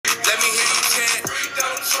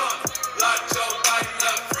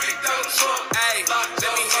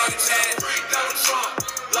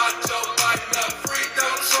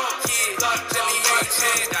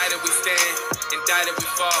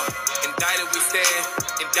stand,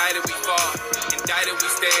 indicted we fall, indicted we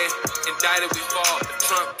stand, indicted we fall. If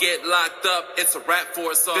Trump get locked up, it's a wrap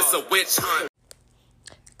for us all. This a witch hunt.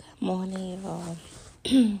 Good morning, y'all.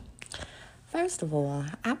 First of all,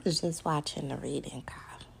 I was just watching the reading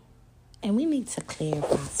call, and we need to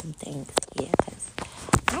clarify some things here, because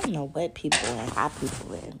I don't know what people and how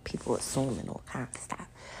people assuming all kind of stuff.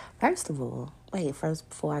 First of all,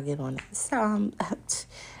 before I get on that, so,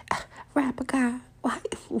 rapper guy, what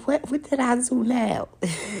did I do now?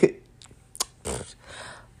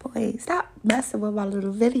 Boy, stop messing with my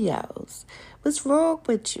little videos. What's wrong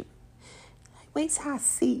with you? Wait till I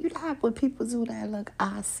see you. You know how when people do that, look,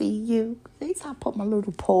 I see you. Wait till I put my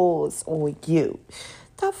little paws on you.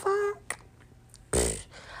 The fuck? I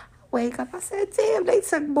wake up, I said, damn, they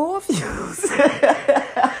took more views.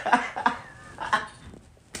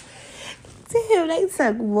 Damn, they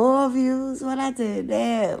took more views. What I did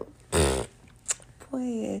now. Boy,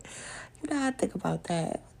 you know how I think about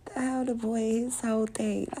that. What the hell, the boy, his whole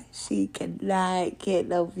thing, like, she cannot get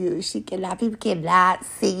no views. People cannot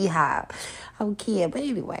see her. I don't care. But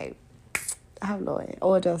anyway, hold on.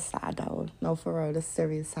 All just side though. No, for real, this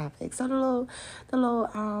serious topic. So the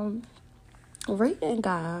little reading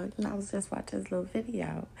guy, I was just watching his little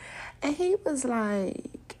video, and he was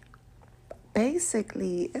like,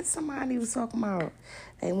 basically, it's somebody was talking about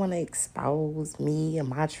they want to expose me and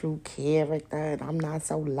my true character, and I'm not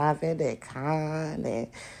so loving and kind and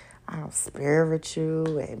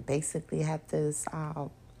spiritual, and basically have this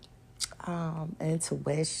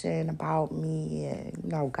intuition about me,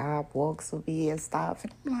 and God walks with me and stuff.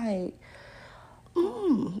 And I'm like,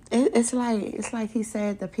 it's like he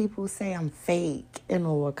said that people say I'm fake and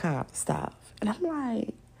all kind of stuff, and I'm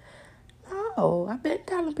like, no, I've been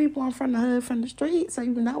telling people I'm from the hood, from the street, so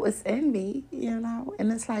it's in me,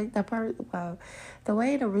 And it's like the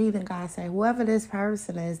way the reading guy say, whoever this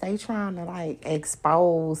person is, they trying to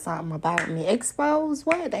expose something about me. Expose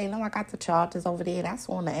what? They know I got the charges over there. That's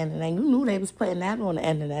on the internet. You knew they was putting that on the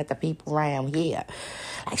internet. The people around here,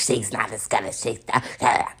 like, she's not as good as she's.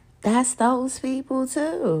 That's those people,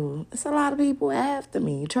 too. It's a lot of people after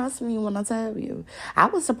me. Trust me when I tell you. I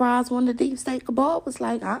was surprised when the Deep State Cabal was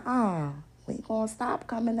like, we ain't gonna stop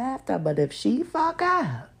coming after her. But if she fuck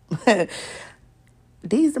up,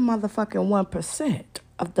 these the motherfucking 1%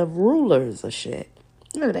 of the rulers of shit.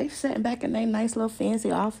 Look, they sitting back in their nice little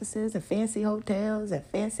fancy offices and fancy hotels and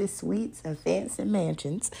fancy suites and fancy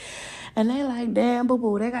mansions. And they like, damn,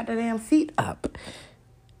 boo-boo, they got their damn feet up.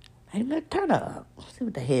 Hey, look, turn her up. See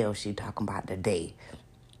what the hell she talking about today.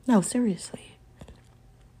 No, seriously.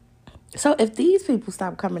 So if these people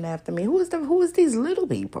stop coming after me, who is these little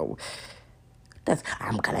people?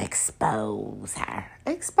 I'm gonna expose her.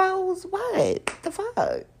 Expose what? The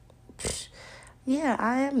fuck? Yeah,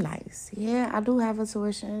 I am nice. Yeah, I do have a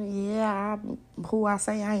tuition. Yeah, I'm who I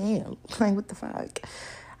say I am. Like, what the fuck?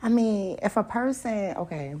 I mean, if a person,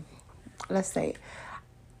 okay, let's say,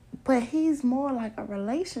 but he's more like a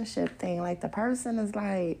relationship thing. Like, the person is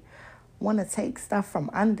like, want to take stuff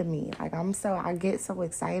from under me. Like, I get so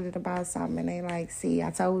excited about something, and they like, see,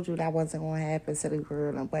 I told you that wasn't going to happen to the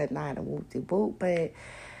girl and whatnot and whoop-de-whoop. But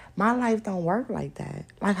my life don't work like that.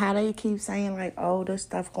 Like, how they keep saying, like, oh, this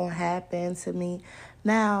stuff going to happen to me.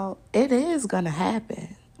 Now, it is going to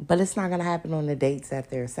happen. But it's not going to happen on the dates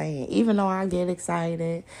that they're saying. Even though I get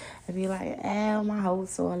excited and be like, my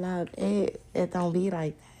hopes are up. It don't be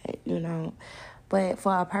like that, But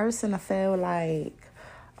for a person to feel like,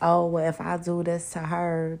 oh, well, if I do this to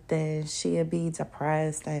her, then she'll be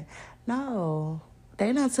depressed. And no,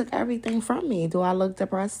 they done took everything from me. Do I look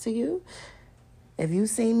depressed to you? If you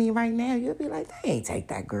see me right now, you'll be like, they ain't take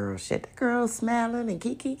that girl shit. That girl's smiling and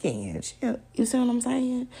kikiing. You see what I'm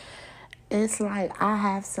saying? It's like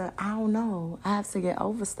I don't know. I have to get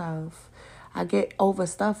over stuff. I get over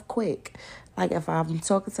stuff quick. Like, if I'm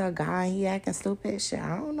talking to a guy and he acting stupid, shit,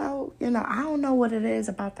 I don't know. I don't know what it is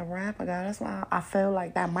about the rapper guy. That's why I feel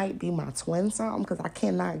like that might be my twin something, because I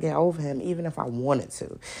cannot get over him even if I wanted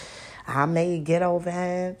to. I may get over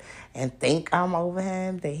him and think I'm over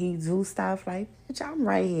him, that he do stuff like, bitch, I'm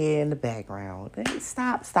right here in the background.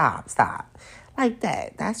 Stop. Like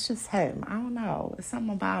that. That's just him. I don't know. It's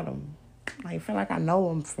something about him. I feel like I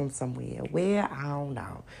know him from somewhere. Where? I don't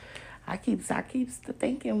know. I keep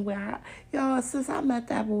thinking since I met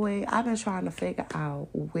that boy, I've been trying to figure out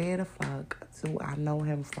where the fuck do I know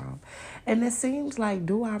him from. And it seems like,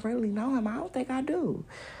 do I really know him? I don't think I do.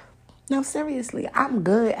 No, seriously, I'm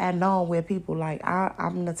good at knowing where people, like,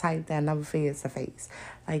 I'm the type that never face to face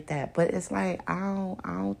like that. But it's like, I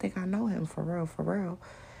don't think I know him for real.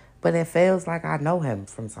 But it feels like I know him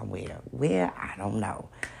from somewhere. Where? I don't know.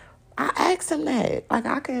 I asked him that. Like,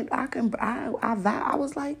 I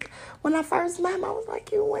was like, when I first met him, I was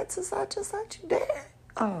like, you went to such and such. You did?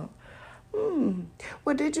 Oh.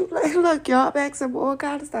 Well, did you look, y'all back some all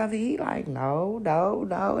kind of stuff? He like, no.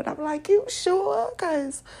 And I'm like, you sure?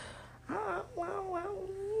 Because,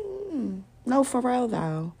 no, for real,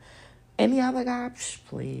 though. Any other guy,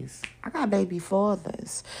 please. I got baby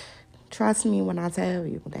fathers. Trust me when I tell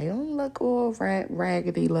you, they don't look all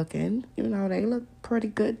raggedy looking. You know, they look pretty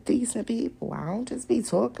good, decent people. I don't just be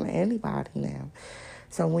talking to anybody now.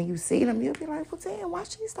 So when you see them, you'll be like, well, damn, why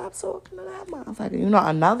she stop talking to that motherfucker? You know,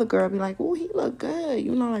 another girl be like, oh, he look good.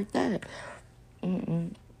 You know, like that.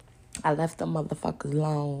 I left them motherfuckers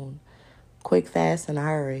alone. Quick, fast, and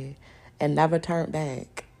hurry. And never turned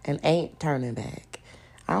back. And ain't turning back.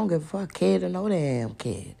 I don't give a fuck, kid or no damn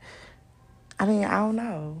kid. I mean, I don't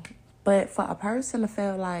know. But for a person to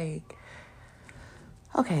feel like,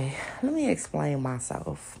 okay, let me explain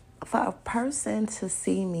myself. For a person to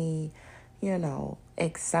see me, you know,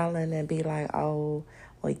 excelling and be like, oh,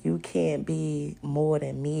 well, you can't be more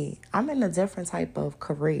than me. I'm in a different type of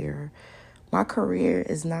career. My career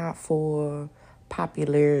is not for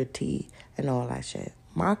popularity and all that shit.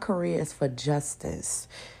 My career is for justice.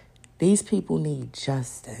 These people need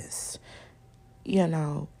justice. You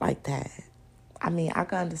know, like that. I mean, I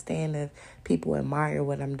can understand if people admire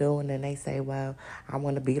what I'm doing and they say, well, I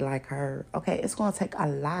want to be like her. Okay, it's going to take a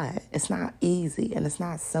lot. It's not easy and it's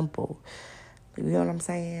not simple. You know what I'm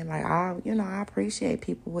saying? Like, I appreciate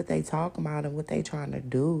people, what they talk about and what they trying to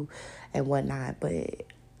do and whatnot. But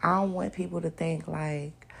I don't want people to think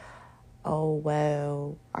like, oh,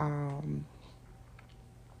 well,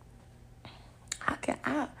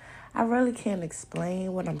 I really can't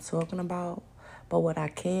explain what I'm talking about. But what I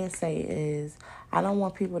can say is I don't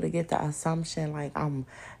want people to get the assumption like I'm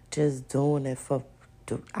just doing it for,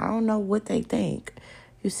 I don't know what they think.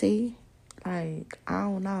 You see? Like, I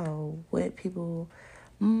don't know what people,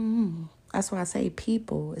 that's why I say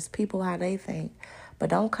people. It's people how they think. But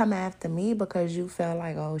don't come after me because you feel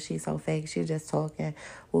like, oh, she's so fake. She just talking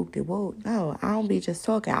whoop-de-whoop. No, I don't be just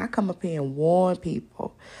talking. I come up here and warn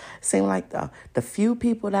people. Seem like the few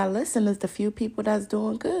people that listen is the few people that's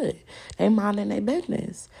doing good. They minding their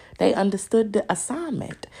business. They understood the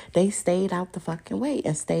assignment. They stayed out the fucking way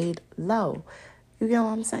and stayed low. You get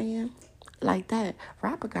what I'm saying? Like that.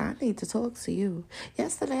 Rapper guy, I need to talk to you.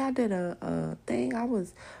 Yesterday I did a thing. I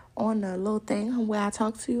was on the little thing where I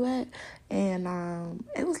talked to you at, and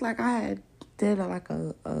it was like I had did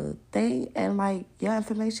a thing, and like your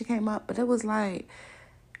information came up, but it was like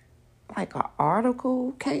an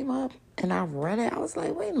article came up, and I read it. I was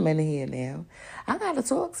like, wait a minute here now. I gotta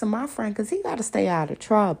talk to my friend because he gotta stay out of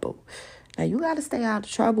trouble. Now you gotta stay out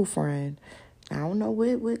of trouble, friend. I don't know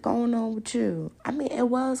what's going on with you. I mean, it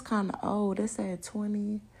was kind of old. It said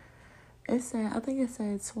 20. I think it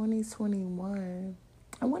said 2021.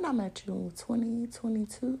 And when I met you,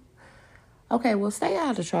 2022. Okay, well, stay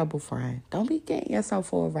out of trouble, friend. Don't be getting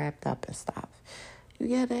yourself all wrapped up and stuff. You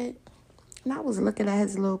get it? And I was looking at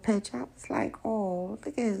his little picture. I was like, oh, look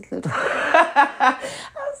at his little... I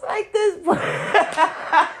was like, this boy...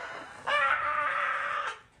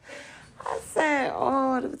 I said,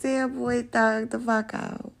 oh, the damn boy thugged the fuck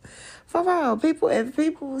out. For real, if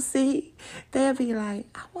people see, they'll be like,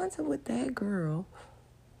 I wonder what that girl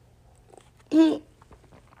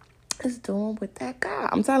is doing with that guy.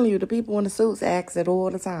 I'm telling you, the people in the suits ask it all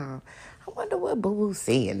the time. I wonder what Boo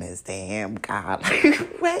see in this damn guy.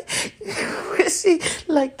 Like, what she,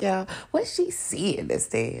 like, y'all, what she see in this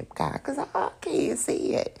damn guy? Because I can't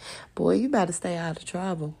see it. Boy, you better stay out of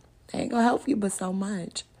trouble. They ain't going to help you but so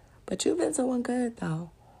much. But you've been doing good,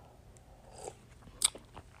 though.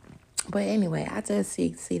 But anyway, I just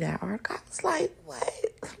see that article. I was like, what?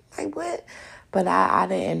 Like, what? But I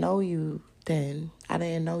didn't know you then. I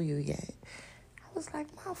didn't know you yet. I was like,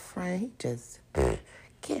 my friend, he just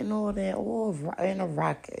getting all that all in a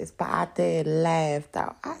ruckus. But I did laugh,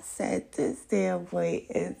 though. I said, this damn boy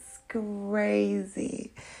is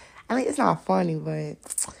crazy. I mean, it's not funny, but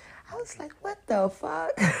I was like, what the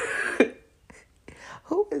fuck?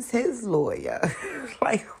 Who is his lawyer?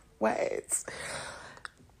 Like, what?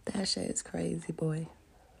 That shit is crazy, boy.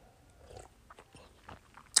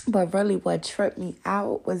 But really what tripped me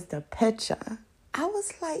out was the picture. I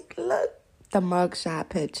was like, look, the mugshot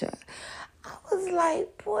picture. I was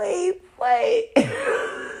like, boy, wait.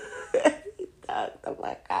 He thugged the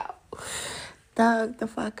fuck out. Thugged the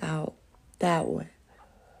fuck out. That one.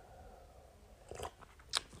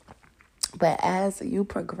 But as you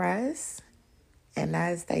progress, and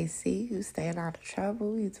as they see you staying out of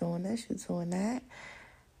trouble, you doing this, you doing that,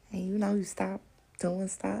 and you know you stop doing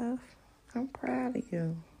stuff, I'm proud of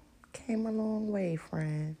you. Came a long way,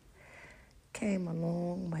 friend. Came a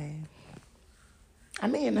long way. I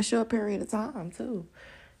mean, in a short period of time, too.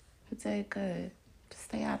 You take good to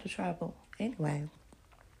stay out of trouble. Anyway,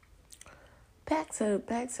 back to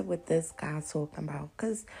what this guy's talking about.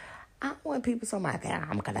 Because I don't want people talking about that.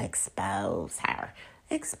 I'm going to expose her.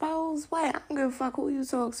 Expose what? I don't give a fuck who you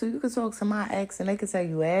talk to. You can talk to my ex and they can tell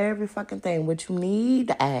you every fucking thing. What you need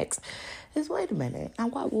to ask is, wait a minute. Now,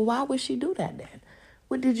 why would she do that then?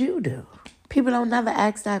 What did you do? People don't never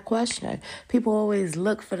ask that question. People always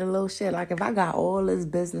look for the little shit. Like, if I got all this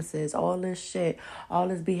businesses, all this shit, all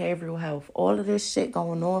this behavioral health, all of this shit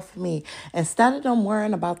going on for me, instead of them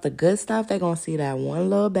worrying about the good stuff, they going to see that one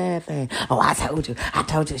little bad thing. Oh, I told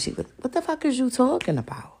you she was. What the fuck is you talking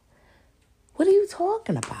about? What are you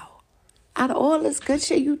talking about? Out of all this good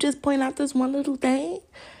shit, you just point out this one little thing?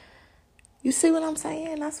 You see what I'm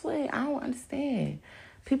saying? That's what I don't understand.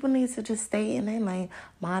 People need to just stay in their lane,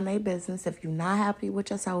 mind their business. If you're not happy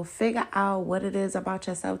with yourself, figure out what it is about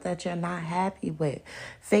yourself that you're not happy with.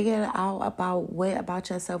 Figure out about what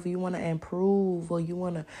about yourself you want to improve or you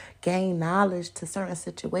want to gain knowledge to certain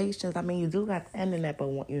situations. I mean, you do got the internet, but,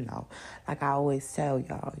 like I always tell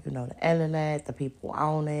y'all, the internet, the people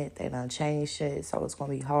own it. They done change shit, so it's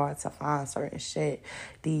going to be hard to find certain shit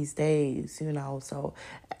these days, So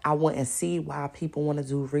I wouldn't see why people want to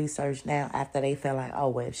do research now after they feel like, oh,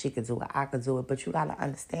 well, if she could do it, I could do it. But you got to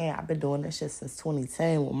understand, I've been doing this shit since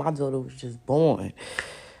 2010 when my daughter was just born.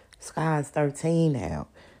 Sky's 13 now.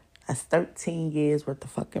 That's 13 years worth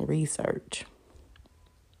of fucking research.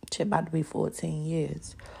 Shit about to be 14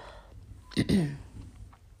 years.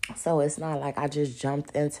 So it's not like I just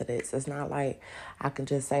jumped into this. It's not like I can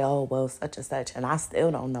just say, oh, well, such and such. And I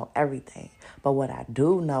still don't know everything. But what I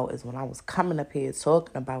do know is when I was coming up here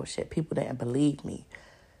talking about shit, people didn't believe me.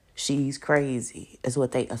 She's crazy is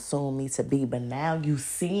what they assume me to be. But now you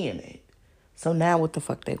seeing it. So now what the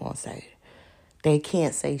fuck they gonna say? They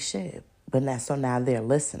can't say shit. But now they're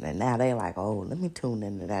listening. Now they like, oh, let me tune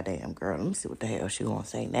into that damn girl. Let me see what the hell she gonna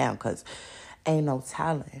say now. Because ain't no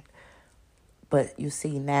telling. But you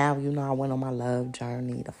see now, I went on my love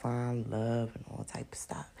journey to find love and all type of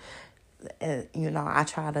stuff. And, I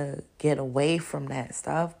try to get away from that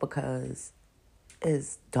stuff because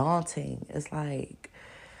it's daunting. It's like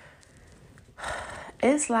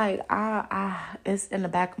it's in the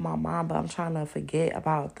back of my mind, but I'm trying to forget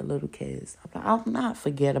about the little kids. I'll not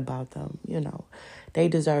forget about them, They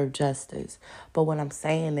deserve justice. But what I'm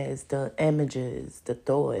saying is the images, the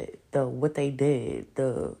thought, what they did,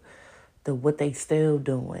 the what they still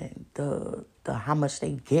doing, the how much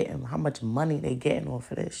they getting, how much money they getting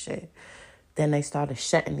off of this shit. Then they started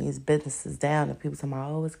shutting these businesses down and people saying,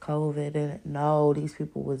 oh, it's COVID. And no, these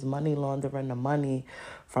people was money laundering the money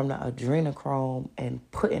from the adrenochrome and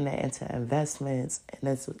putting it into investments. And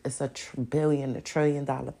it's a $1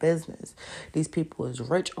 trillion business. These people is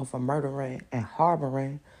rich off of murdering and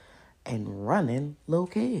harboring and running little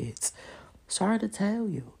kids. Sorry to tell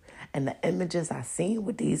you. And the images I seen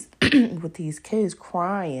with these with these kids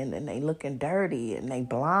crying and they looking dirty and they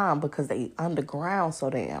blind because they underground so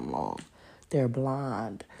damn long. They're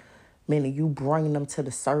blind. Meaning you bring them to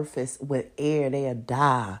the surface with air, they'll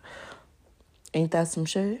die. Ain't that some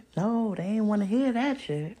shit? No, they ain't want to hear that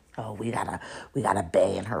shit. Oh, we gotta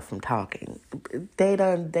ban her from talking. They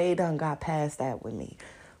done got past that with me.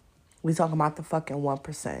 We talking about the fucking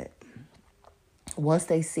 1%. Once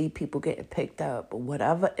they see people getting picked up,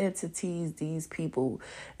 whatever entities these people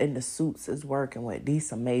in the suits is working with, these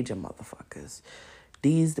some major motherfuckers.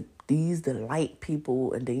 These the light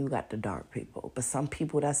people, and then you got the dark people. But some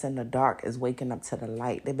people that's in the dark is waking up to the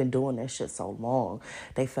light. They've been doing this shit so long.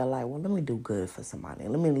 They feel like, well, let me do good for somebody.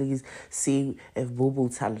 Let me at least see if Boo Boo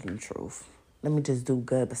telling the truth. Let me just do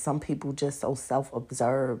good. But some people just so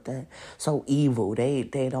self-absorbed and so evil. They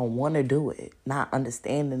don't want to do it. Not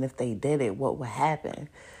understanding if they did it, what would happen.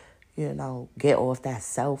 Get off that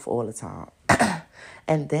self all the time.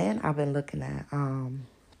 And then I've been looking at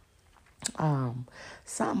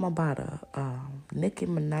something about Nicki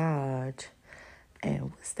Minaj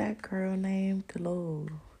and what's that girl name?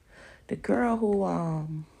 The girl who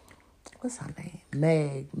what's her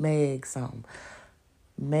name? Meg something.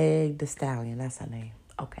 Meg Thee Stallion, that's her name.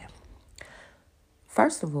 Okay.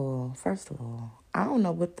 First of all, I don't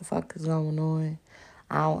know what the fuck is going on.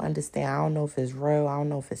 I don't understand. I don't know if it's real. I don't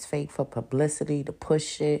know if it's fake for publicity to push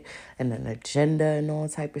shit and an agenda and all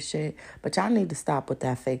type of shit. But y'all need to stop with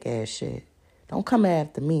that fake ass shit. Don't come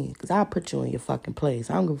after me, because I'll put you in your fucking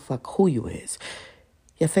place. I don't give a fuck who you is.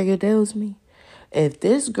 You figure deals me? If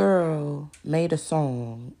this girl made a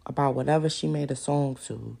song about whatever she made a song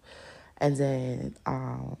to, and then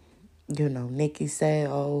Nikki said,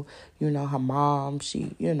 oh, her mom,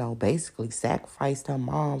 she, basically sacrificed her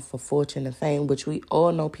mom for fortune and fame, which we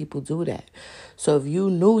all know people do that. So if you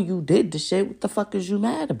knew you did the shit, what the fuck is you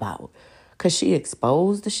mad about? Because she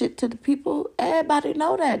exposed the shit to the people? Everybody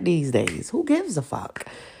know that these days. Who gives a fuck?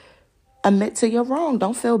 Admit to you're wrong.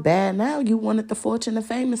 Don't feel bad now. You wanted the fortune and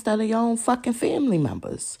fame instead of your own fucking family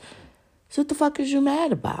members. So what the fuck is you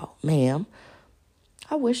mad about, ma'am?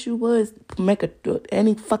 I wish you would make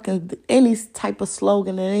any type of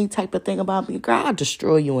slogan and any type of thing about me. Girl, I'll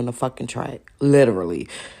destroy you in the fucking track. Literally.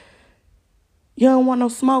 You don't want no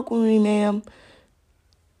smoke with me, ma'am.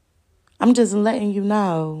 I'm just letting you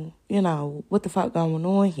know, what the fuck going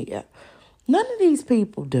on here. None of these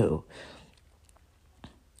people do.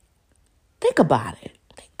 Think about it.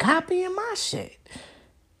 They copying my shit.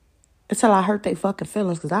 Until I hurt their fucking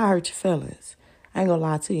feelings, because I hurt your feelings. I ain't gonna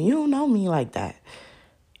lie to you. You don't know me like that.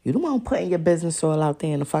 You don't want putting your business all out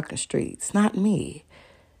there in the fucking streets. Not me.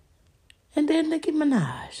 And then Nicki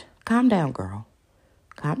Minaj. Calm down, girl.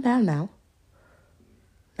 Calm down now.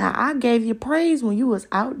 Now, I gave you praise when you was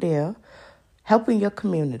out there helping your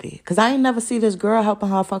community. Because I ain't never see this girl helping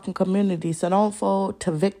her fucking community. So don't fall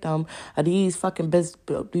to victim of these fucking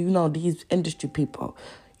these industry people.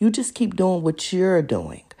 You just keep doing what you're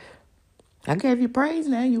doing. I gave you praise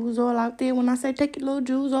now. You was all out there. When I say take your little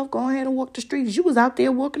jewels off, go ahead and walk the streets. You was out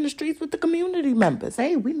there walking the streets with the community members.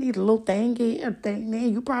 Hey, we need a little thing here, a thing there.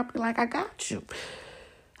 You probably like, I got you.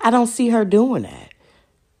 I don't see her doing that.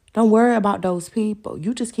 Don't worry about those people.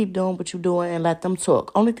 You just keep doing what you're doing and let them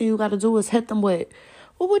talk. Only thing you got to do is hit them with,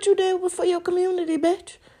 well, what you did was for your community,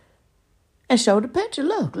 bitch. And show the picture.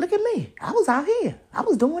 Look at me. I was out here. I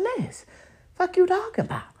was doing this. Fuck you talking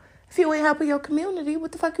about? If you ain't helping your community,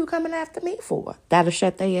 what the fuck you coming after me for? That'll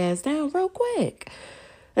shut their ass down real quick.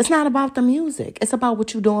 It's not about the music. It's about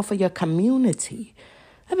what you doing for your community.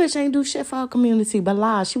 That bitch ain't do shit for her community but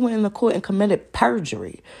lie. She went in the court and committed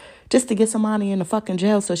perjury just to get somebody in the fucking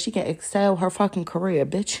jail so she can excel her fucking career.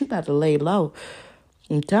 Bitch, you better lay low.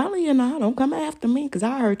 I'm telling you now, don't come after me because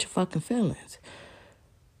I hurt your fucking feelings.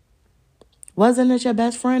 Wasn't it your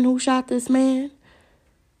best friend who shot this man?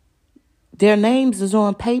 Their names is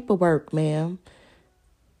on paperwork, ma'am.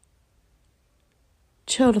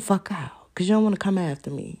 Chill the fuck out, because you don't want to come after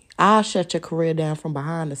me. I'll shut your career down from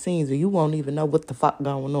behind the scenes, or you won't even know what the fuck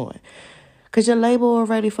going on. Because your label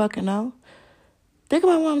already fucking know. Think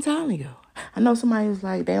about what I'm telling you. I know somebody was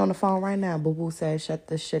like, they on the phone right now. Boo-boo said, shut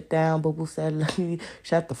this shit down. Boo-boo said, let me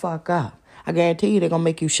shut the fuck up. I guarantee you they're going to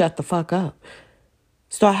make you shut the fuck up.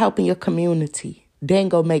 Start helping your community. Then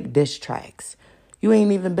go make diss tracks. You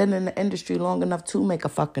ain't even been in the industry long enough to make a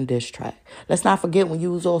fucking diss track. Let's not forget when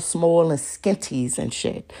you was all small and skinties and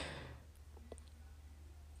shit.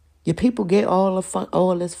 Your people get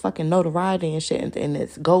all this fucking notoriety and shit, and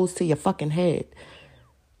it goes to your fucking head.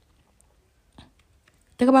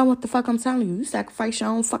 Think about what the fuck I'm telling you. You sacrifice your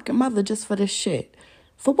own fucking mother just for this shit.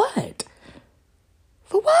 For what?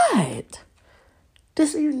 For what?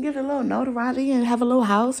 Just so you can get a little notoriety and have a little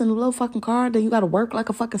house and a little fucking car, then you gotta work like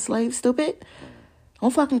a fucking slave, stupid?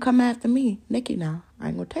 Don't fucking come after me. Nikki, now, I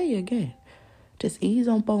ain't gonna tell you again. Just ease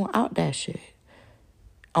on blowing out that shit.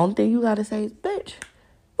 Only thing you gotta say is, bitch,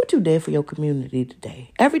 what you did for your community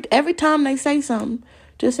today? Every time they say something,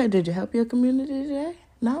 just say, did you help your community today?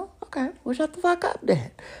 No? Okay. Well, shut the fuck up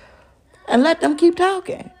then. And let them keep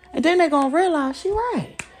talking. And then they gonna realize she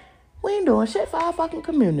right. We ain't doing shit for our fucking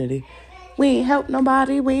community. We ain't helped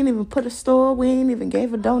nobody. We ain't even put a store. We ain't even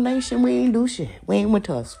gave a donation. We ain't do shit. We ain't went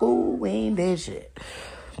to a school. We ain't did shit.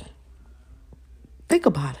 Think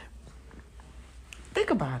about it.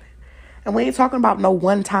 Think about it. And we ain't talking about no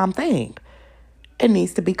one-time thing. It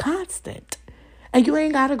needs to be constant. And you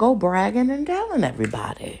ain't got to go bragging and telling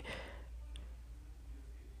everybody.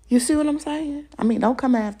 You see what I'm saying? I mean, don't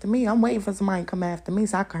come after me. I'm waiting for somebody to come after me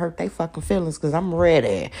so I can hurt their fucking feelings because I'm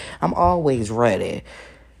ready. I'm always ready.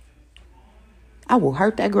 I will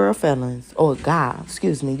hurt that girl feelings. Or guy,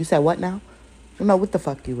 excuse me. You said what now? You know what the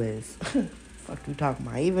fuck you is. Fuck you talking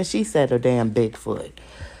about? Even she said her damn Bigfoot.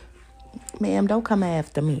 Ma'am, don't come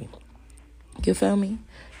after me. You feel me?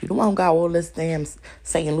 You don't got all this damn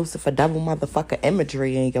St. Lucifer devil motherfucker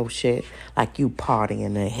imagery in your shit like you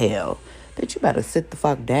partying in hell. Bitch, you better sit the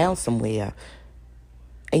fuck down somewhere.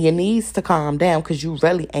 And you needs to calm down because you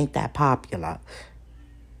really ain't that popular.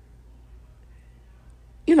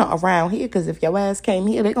 Around here, because if your ass came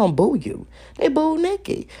here, they gonna boo you. They boo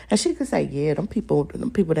Nikki. And she could say, yeah, them people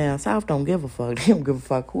down south don't give a fuck. They don't give a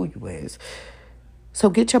fuck who you is. So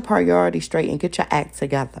get your priorities straight and get your act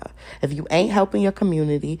together. If you ain't helping your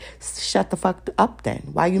community, shut the fuck up then.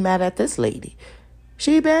 Why you mad at this lady?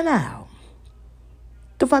 She been out.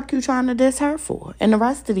 The fuck you trying to diss her for? And the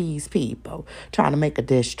rest of these people trying to make a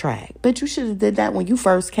diss track. But you should have did that when you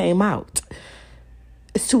first came out.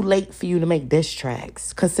 It's too late for you to make diss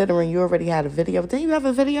tracks, considering you already had a video. Didn't you have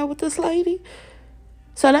a video with this lady?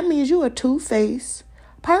 So that means you a two-faced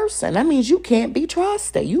person. That means you can't be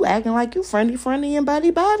trusted. You acting like you friendly and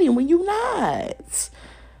buddy when you not.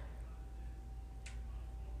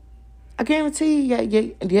 I guarantee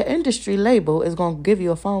you, your industry label is going to give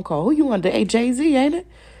you a phone call. Who you want to? Hey, Jay-Z, ain't it?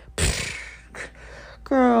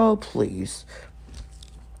 Girl, please.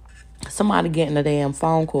 Somebody getting a damn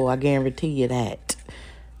phone call, I guarantee you that.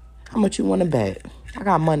 How much you want to bet? I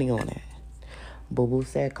got money on it. Boo-boo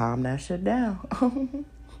said, calm that shit down.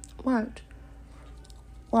 Watch.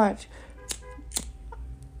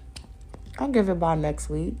 I'll give it by next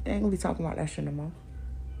week. They ain't gonna be talking about that shit no more.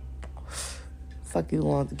 Fuck you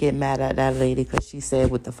want to get mad at that lady because she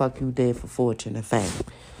said what the fuck you did for fortune and fame.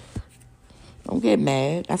 Don't get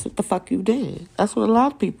mad. That's what the fuck you did. That's what a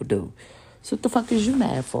lot of people do. So what the fuck is you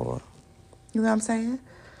mad for? You know what I'm saying?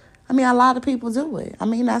 I mean, a lot of people do it. I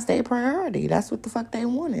mean, that's their priority. That's what the fuck they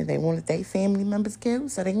wanted. They wanted their family members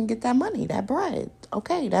killed so they can get that money, that bread.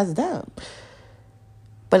 Okay, that's dumb.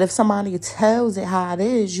 But if somebody tells it how it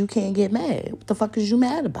is, you can't get mad. What the fuck is you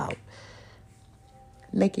mad about?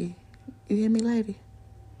 Nikki, you hear me, lady?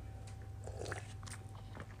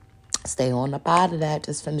 Stay on up out of that.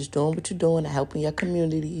 Just finish doing what you're doing and helping your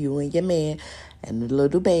community, you and your man and the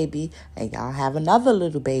little baby. And y'all have another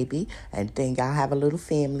little baby. And then y'all have a little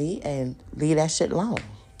family. And leave that shit alone.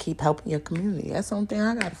 Keep helping your community. That's the only thing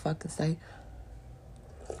I gotta fucking say.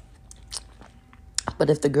 But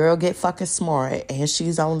if the girl get fucking smart and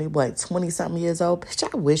she's only, 20-something years old,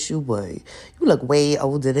 bitch, I wish you would. You look way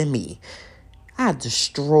older than me. I'd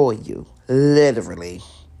destroy you. Literally.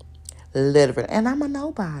 And I'm a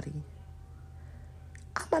nobody.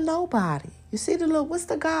 You see what's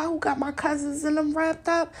the guy who got my cousins and them wrapped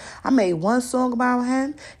up? I made one song about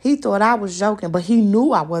him. He thought I was joking, but he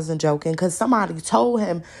knew I wasn't joking because somebody told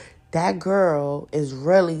him that girl is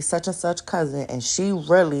really such and such cousin and she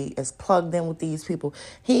really is plugged in with these people.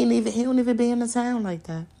 He don't even be in the town like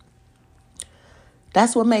that.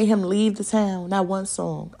 That's what made him leave the town. That one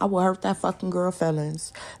song. I would hurt that fucking girl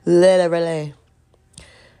feelings. Literally.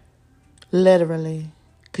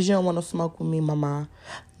 Because you don't want to smoke with me, mama.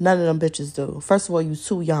 None of them bitches do. First of all, you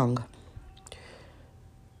too young.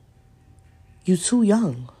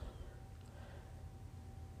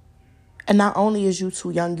 And not only is you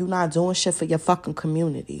too young, you not doing shit for your fucking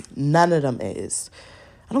community. None of them is.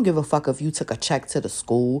 I don't give a fuck if you took a check to the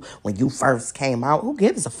school when you first came out. Who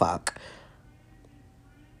gives a fuck?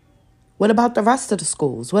 What about the rest of the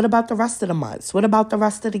schools? What about the rest of the months? What about the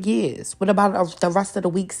rest of the years? What about the rest of the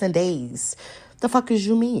weeks and days? The fuck is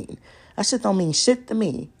you mean? That shit don't mean shit to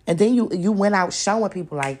me. And then you went out showing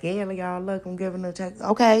people like, yeah, y'all, look, I'm giving a check.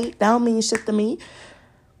 Okay, that don't mean shit to me.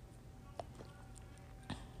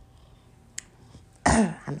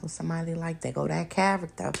 I know somebody like they go that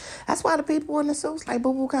character. That's why the people in the suits like,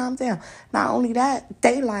 boo-boo, calm down. Not only that,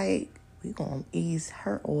 they like, we gonna ease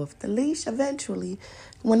her off the leash eventually.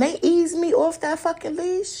 When they ease me off that fucking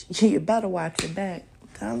leash, you better watch your back. I'm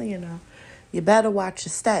telling you now. You better watch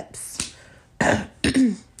your steps.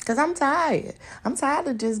 Because I'm tired. I'm tired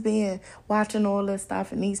of just watching all this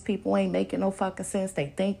stuff and these people ain't making no fucking sense.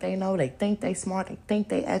 They think they know. They think they smart. They think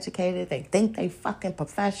they educated. They think they fucking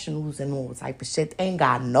professionals and all type of shit. They ain't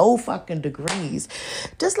got no fucking degrees.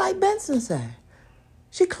 Just like Benson said.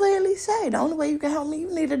 She clearly said, the only way you can help me,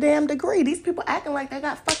 you need a damn degree. These people acting like they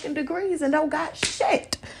got fucking degrees and don't got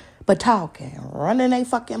shit. But talking, running their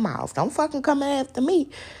fucking mouth. Don't fucking come after me.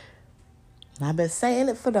 I've been saying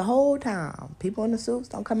it for the whole time. People in the suits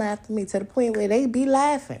don't come after me to the point where they be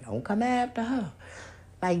laughing. Don't come after her.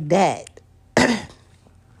 Like that.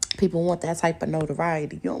 People want that type of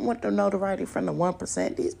notoriety. You don't want the notoriety from the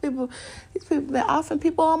 1%. These people been offering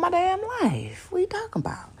people all my damn life. What are you talking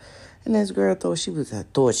about? And this girl thought she was going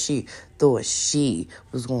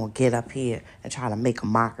to get up here and try to make a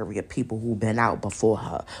mockery of people who've been out before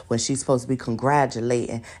her when she's supposed to be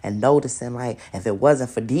congratulating and noticing, like, if it wasn't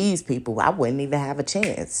for these people, I wouldn't even have a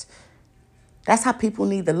chance. That's how people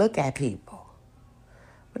need to look at people.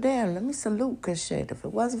 But damn, let me salute, because shit, if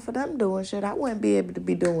it wasn't for them doing shit, I wouldn't be able to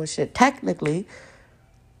be doing shit. Technically,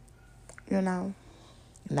 you know.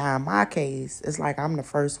 Now, in my case, it's like I'm the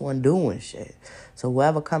first one doing shit. So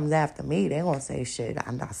whoever comes after me, they gonna say shit.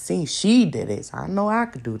 I seen she did it, so I know I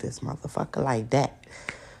could do this motherfucker like that.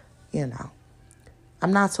 You know.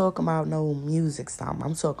 I'm not talking about no music stuff.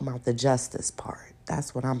 I'm talking about the justice part.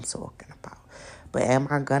 That's what I'm talking about. But am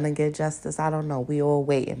I gonna get justice? I don't know. We all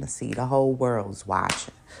waiting to see. The whole world's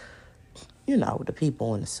watching. the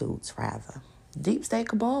people in the suits, rather. Deep state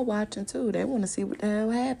cabal watching, too. They want to see what the hell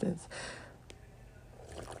happens.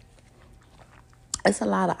 It's a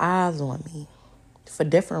lot of eyes on me for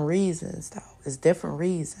different reasons, though. It's different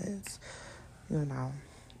reasons, Well,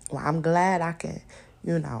 I'm glad I can,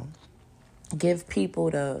 give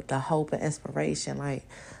people the hope and inspiration. Like,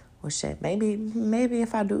 well, shit, maybe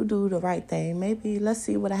if I do the right thing, maybe let's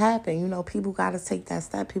see what'll happen. People got to take that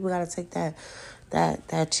step. People got to take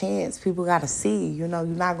that chance. People got to see. You're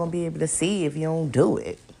not going to be able to see if you don't do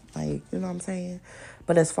it. Like, you know what I'm saying?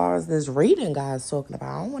 But as far as this reading guy's talking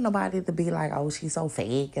about, I don't want nobody to be like, oh, she's so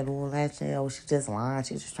fake and all that shit. Oh, she just lying.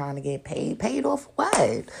 She's just trying to get paid. Paid off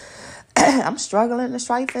what? I'm struggling to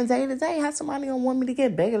strive from day to day. How somebody gonna want me to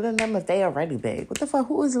get bigger than them if they already big? What the fuck?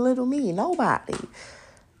 Who is little me? Nobody.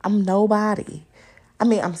 I'm nobody. I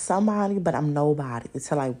mean, I'm somebody, but I'm nobody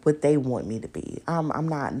to like what they want me to be. I'm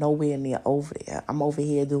not nowhere near over there. I'm over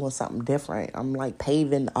here doing something different. I'm like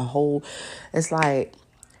paving a whole. It's like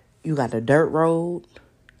you got a dirt road.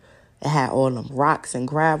 It had all them rocks and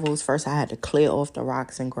gravels. First, I had to clear off the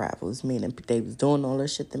rocks and gravels, meaning they was doing all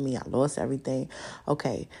this shit to me. I lost everything.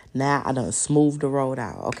 Okay, now I done smoothed the road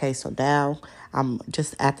out. Okay, so now I'm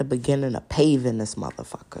just at the beginning of paving this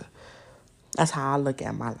motherfucker. That's how I look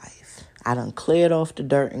at my life. I done cleared off the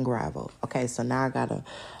dirt and gravel. Okay, so now I got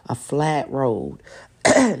a flat road.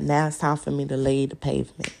 Now it's time for me to lay the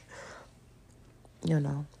pavement.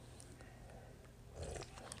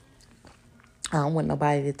 I don't want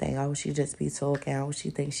nobody to think, oh, she just be talking. Oh, she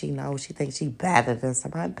thinks she knows. She thinks she better than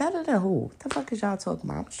somebody. Better than who? What the fuck is y'all talking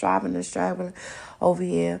about? I'm striving over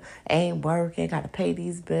here. Ain't working. Got to pay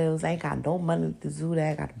these bills. Ain't got no money to do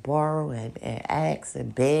that. Got to borrow and ask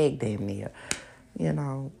and beg damn near.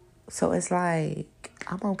 So it's like,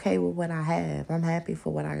 I'm okay with what I have. I'm happy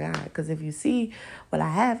for what I got. Because if you see what I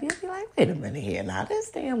have, you'll be like, wait a minute here. Now, this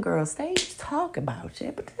damn girl stays talk about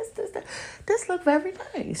shit. But this look very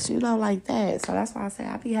nice, like that. So that's why I say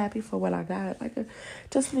I be happy for what I got. Like,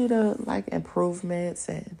 just need improvements.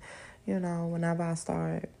 And, whenever I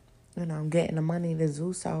start, getting the money to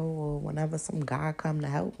do so, or whenever some guy come to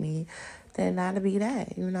help me, then that'll be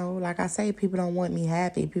that. Like I say, people don't want me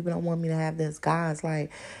happy. People don't want me to have this. Guys,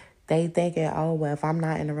 like, they thinking, oh, well, if I'm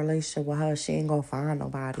not in a relationship with her, she ain't going to find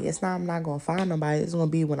nobody. It's not I'm not going to find nobody. It's going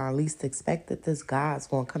to be when I least expect that this guy's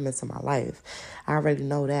going to come into my life. I already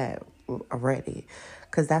know that already.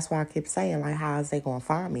 Because that's why I keep saying, like, how is they going to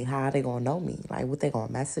find me? How are they going to know me? Like, what they going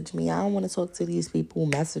to message me? I don't want to talk to these people who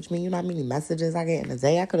message me. You know how many messages I get in a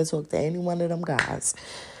day? I could have talked to any one of them guys.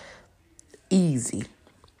 Easy.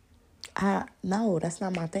 No, that's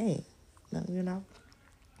not my thing. No,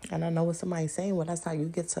 And I know what somebody's saying, well, that's how you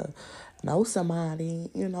get to know somebody.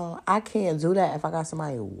 I can't do that if I got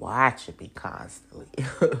somebody watching me constantly.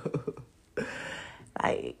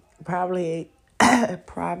 Like, probably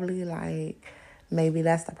like, maybe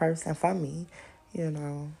that's the person for me.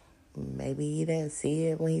 Maybe he didn't see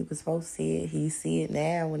it when he was supposed to see it. He see it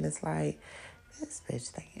now when it's like, this bitch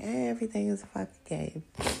thinking everything is a fucking game.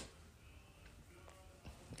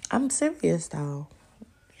 I'm serious, though.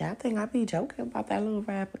 Yeah, I think I be joking about that little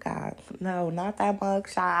rapper guy. No, not that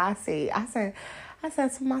mugshot. I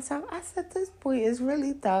said to myself, this boy is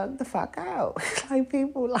really thugged the fuck out.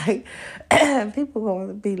 People going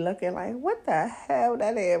to be looking like, what the hell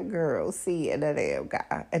that damn girl seeing that damn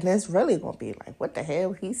guy? And it's really going to be like, what the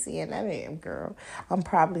hell he seeing that damn girl? I'm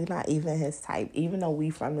probably not even his type, even though we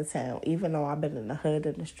from the town, even though I've been in the hood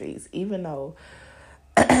in the streets, even though...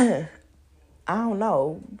 I don't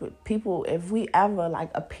know, but people, if we ever,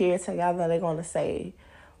 appear together, they're going to say,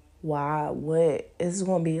 what? It's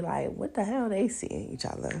going to be like, what the hell they seeing each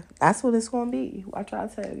other? That's what it's going to be. I try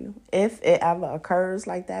to tell you. If it ever occurs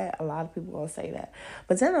like that, a lot of people going to say that.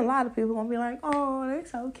 But then a lot of people going to be like, oh, they're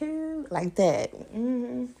so cute. Like that.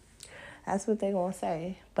 Mm-hmm. That's what they're going to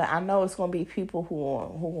say. But I know it's going to be people who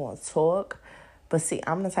want to talk. But see,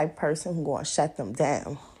 I'm the type of person who going to shut them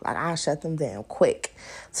down. I'll shut them down quick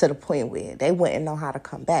to the point where they wouldn't know how to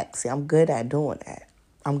come back. See, I'm good at doing that.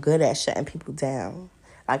 I'm good at shutting people down.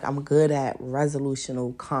 I'm good at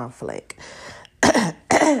resolutional conflict.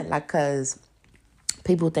 Because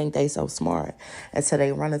people think they so smart until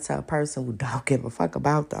they run into a person who don't give a fuck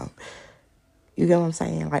about them. You get what I'm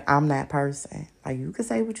saying? I'm that person. You can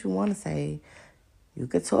say what you want to say. You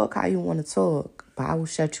can talk how you want to talk. But I will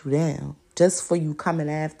shut you down. Just for you coming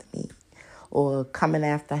after me or coming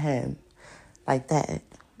after him like that.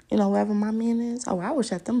 Whoever my man is, I would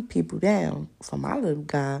shut them people down for my little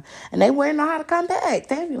guy. And they wouldn't know how to come back.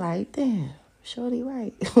 They'd be like, damn, shorty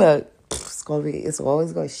right. Look, it's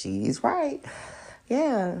always going, she's right.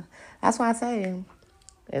 Yeah, that's why I say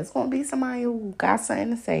it's going to be somebody who got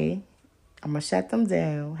something to say. I'm going to shut them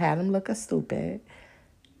down, have them looking stupid.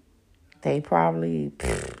 They probably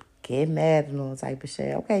get mad and all type of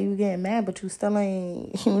shit. Okay, you getting mad, but you still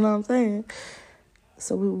ain't, you know what I'm saying?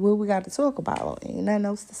 So what we got to talk about? Ain't nothing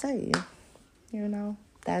else to say. You know,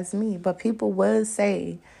 that's me. But people would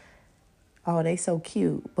say, oh, they so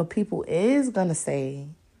cute. But people is going to say,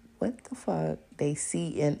 what the fuck they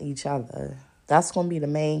see in each other. That's going to be the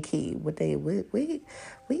main key. What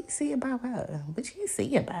see about her? What you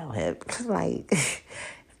see about her? Like,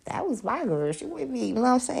 that was my girl. She with me. You know what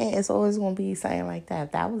I'm saying? It's always going to be saying like that.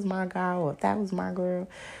 If that was my girl, or if that was my girl,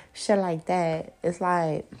 shit like that. It's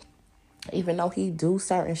like, even though he do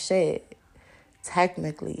certain shit,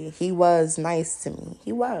 technically, he was nice to me.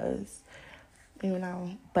 He was, you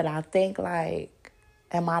know. But I think, like,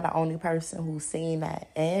 am I the only person who's seen that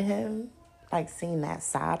in him? Like, seen that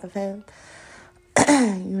side of him?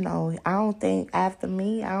 You know, I don't think, after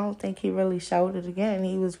me, I don't think he really showed it again.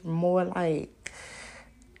 He was more, like,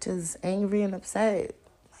 just angry and upset.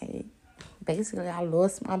 Like, basically, I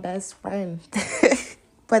lost my best friend.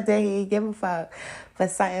 But then he didn't give a fuck.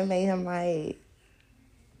 But something made him, like,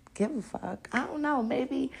 give a fuck. I don't know.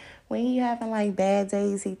 Maybe when he having, like, bad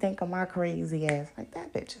days, he think of my crazy ass. Like,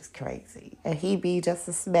 that bitch is crazy. And he be just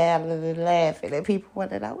a smiling and laughing. And people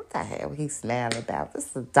want to know, what the hell he smiling about?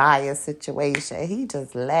 This is a dire situation. He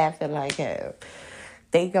just laughing like hell.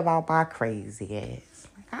 Think about my crazy ass.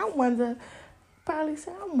 Like, I wonder, probably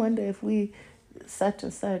say, I wonder if we such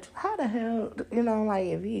and such, how the hell, you know, like,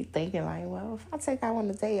 if he thinking like, well, if I take out on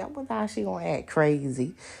a date, I wonder how she gonna act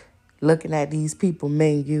crazy looking at these people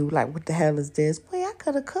menu, like, what the hell is this? Boy, I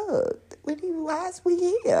could have cooked. Why is we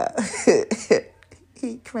here?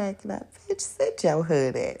 He cracking up. Bitch, sit your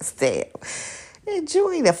hood ass down.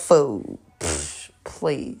 Enjoy the food.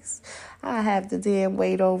 Please. I have to damn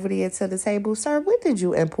wait over there to the table. Sir, where did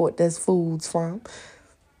you import this foods from?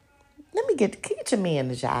 Let me get the kitchen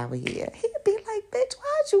manager out here. He'll be like, bitch,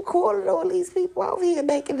 why'd you calling all these people over here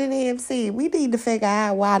making an MC? We need to figure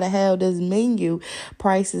out why the hell this menu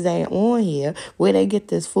prices ain't on here, where they get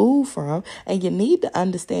this food from. And you need to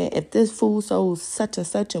understand, if this food sold such and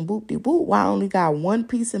such and whoop-de-whoop, why I only got one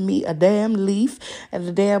piece of meat, a damn leaf, and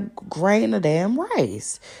a damn grain of damn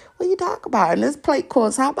rice? What you talk about? And this plate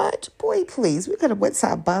costs how much? Boy, please, we could have went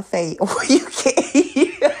to a buffet or you can't.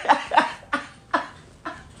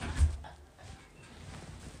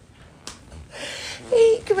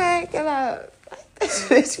 He cracking up. Like, this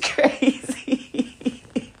is crazy.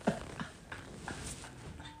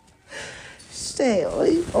 Shit,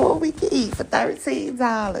 all we can eat for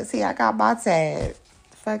 $13. Here, I got my tab.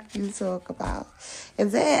 Fuck you talk about. And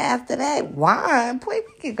then after that, wine. Boy,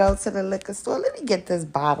 we can go to the liquor store. Let me get this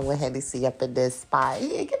bottle of Hennessy up in this spot.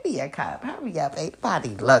 Here, give me a cup. Hurry up. Ain't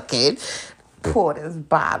nobody looking. Pour this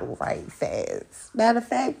bottle right fast. Matter of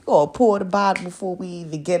fact, we're going to pour the bottle before we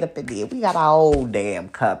even get up in there. We got our own damn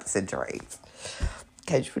cups and drinks.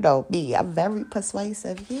 Because, you know, me, I'm very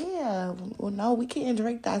persuasive. Yeah, well, no, we can't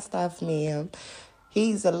drink that stuff, ma'am.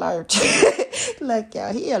 He's allergic. Look,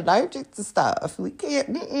 y'all, he allergic to stuff. We can't,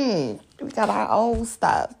 We got our own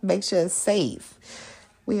stuff. Make sure it's safe.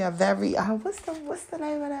 We are very, what's the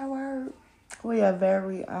name of that word? We are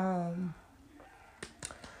very,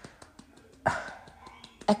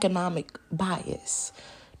 economic bias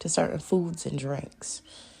to certain foods and drinks.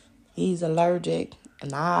 He's allergic,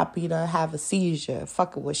 and I be to have a seizure,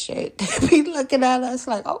 fucking with shit. Be looking at us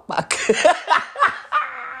like, oh my God.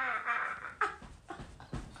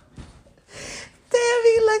 Damn,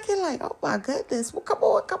 be looking like, oh my goodness. Well, come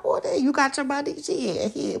on there. You got your money? Yeah,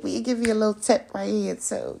 here, we give you a little tip right here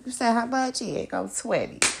too. You say how much? Yeah, go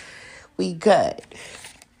 20. We good.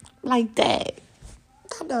 Like that.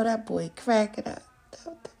 I know that boy cracking up.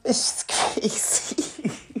 It's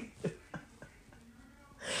crazy.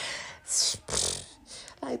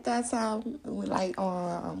 Like, that's how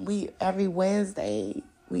we every Wednesday,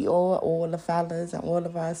 we all the fellas and all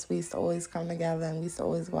of us, we used to always come together and we used to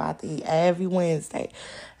always go out to eat every Wednesday,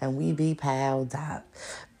 and we be piled up.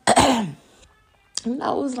 You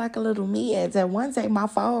know, it was like a little meeting. And one day my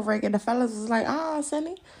phone rang and the fellas was like,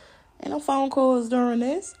 Cindy, ain't no phone calls during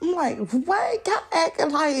this. I'm like, what? Y'all acting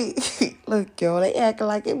like, look, yo, they acting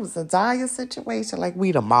like it was a dire situation, like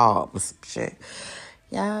we the mob or some shit.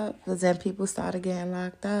 Yeah, because then people started getting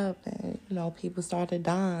locked up and, you know, people started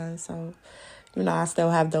dying. So, you know, I still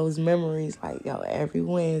have those memories. Like, yo, every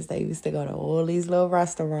Wednesday we used to go to all these little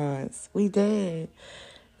restaurants. We did.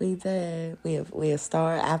 We'll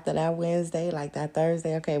start after that Wednesday, like that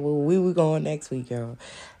Thursday. Okay, well, we were going next week, girl.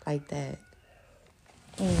 Like that.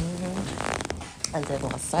 And then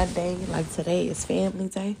on Sunday, like today, is family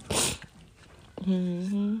day.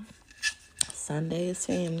 Sunday is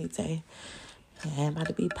family day.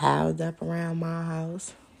 Everybody be piled up around my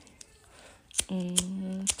house.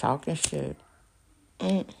 Talking shit.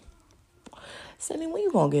 Cindy, when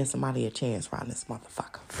you gonna give somebody a chance around this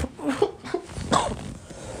motherfucker?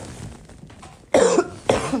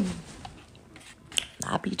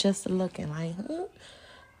 I be just looking like, huh?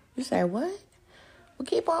 You say what? Well,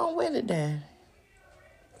 keep on with it then.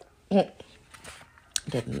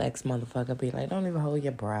 Then the next motherfucker be like, don't even hold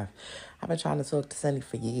your breath. I've been trying to talk to Cindy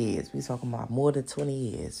for years. We talking about more than 20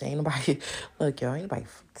 years. Ain't nobody, look, yo, ain't nobody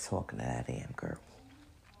talking to that damn girl.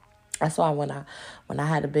 That's why when I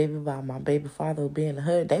had a baby by my baby father would be in the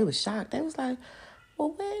hood, they was shocked. They was like,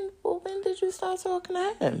 well, when did you start talking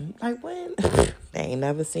to him? Like, when? They ain't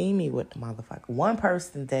never seen me with the motherfucker. One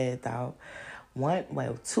person did, though.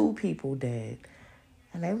 Two people did.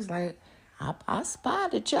 And they was like, I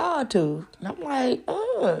spotted y'all two. And I'm like,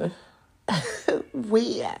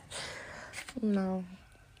 weird.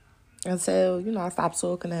 Until, I stopped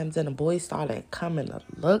talking to him. Then the boy started coming to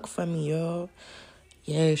look for me, yo.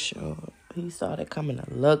 Yeah, sure. He started coming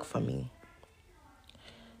to look for me.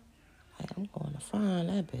 Like, I'm going to find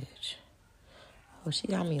that bitch. Oh, she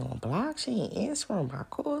got me on block. She ain't answering my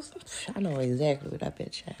calls. I know exactly where that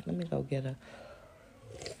bitch at. Let me go get her.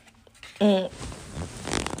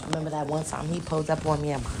 Remember that one time he pulled up on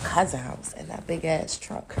me at my cousin's house in that big ass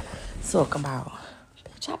truck. Talking about,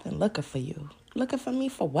 bitch, I've been looking for you. Looking for me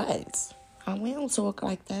for what? We don't talk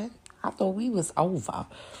like that. I thought we was over.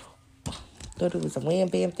 Thought it was a wham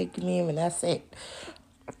bam thinking me and that's it.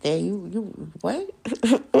 There you what?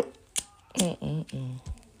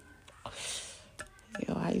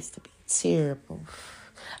 Yo, I used to be terrible.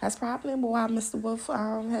 That's probably why Mr. Wolf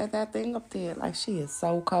had that thing up there. Like, she is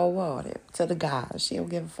so cold-hearted to the guys. She don't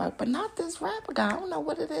give a fuck. But not this rapper guy. I don't know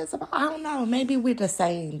what it is about. I don't know. Maybe we're the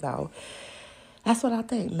same, though. That's what I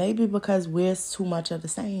think. Maybe because we're too much of the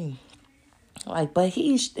same. Like, but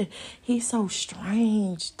he's so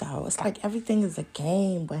strange, though. It's like everything is a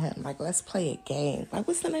game with him. Like, let's play a game. Like,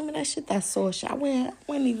 what's the name of that shit? That sore shit. I wouldn't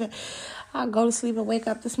even... I go to sleep and wake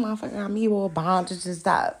up. This motherfucker got me all bondages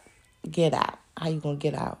up. Get out. How you gonna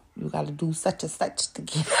get out? You gotta do such and such to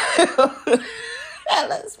get out.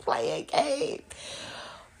 Let's play a game.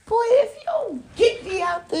 Boy, if you don't get me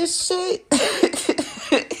out this shit...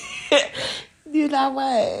 You know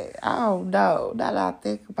what? I don't know. Now that I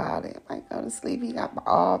think about it, I might go to sleep. He got my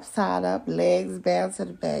arms tied up, legs bound to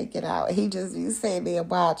the bed, get out. He just be sitting there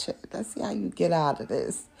watching. Let's see how you get out of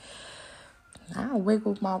this. I'll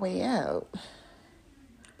wiggle my way out.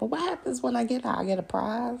 But what happens when I get out? I get a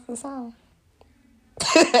prize or something?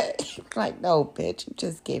 Like, no, bitch. You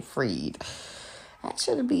just get freed. That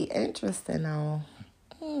should be interesting, though.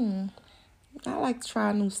 I like to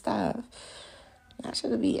try new stuff. That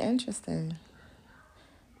should be interesting.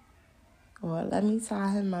 Or let me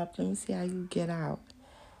tie him up. Let me see how you get out.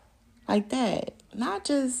 Like that. Not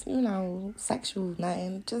just, sexual,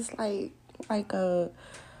 nothing. Just like a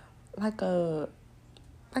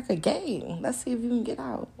game. Let's see if you can get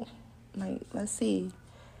out. Like, let's see.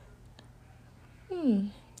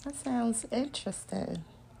 That sounds interesting.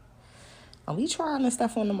 We trying this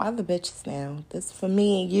stuff on them other bitches now. This for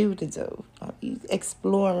me and you to do. We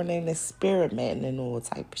exploring and experimenting and all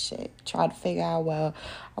type of shit. Try to figure out, well,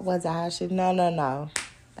 I wasn't how I should. No.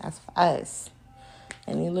 That's for us.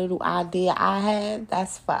 Any little idea I had,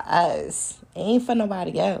 that's for us. It ain't for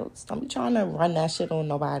nobody else. Don't be trying to run that shit on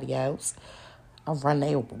nobody else. Or run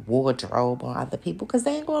their wardrobe on other people because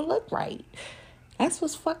they ain't going to look right. That's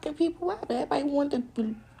what's fucking people up. Everybody want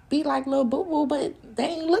to be like Lil Boo Boo, but they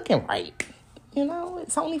ain't looking right.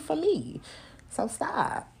 It's only for me. So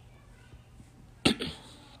stop.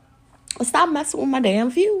 Stop messing with my damn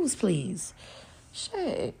views, please.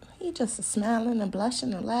 Shit. He just smiling and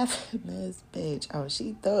blushing and laughing. This bitch. Oh,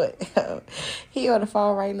 she thought. He on the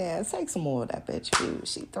phone right now. Take some more of that bitch views.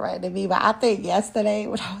 She threatened me. But I think yesterday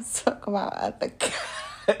when I was talking about other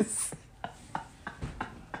guys,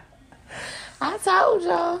 I told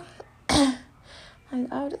y'all. Like,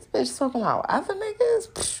 oh, this bitch talking about other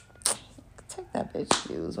niggas. Take that bitch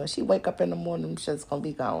views. When she wake up in the morning, them shit's gonna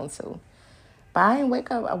be gone too. But I ain't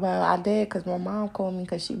wake up. Well, I did because my mom called me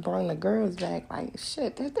because she brought the girls back. Like,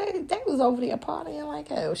 shit, they was over there partying like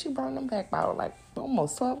hell. She brought them back by like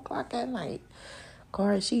almost 12 o'clock at night.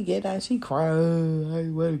 Girl, she get out, she crying. I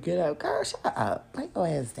want to get up. Girl, shut up. Lay your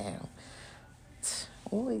ass down.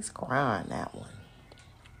 Always crying, that one.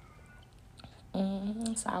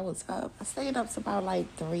 So I was up. I stayed up to about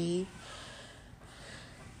like 3.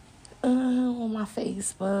 on my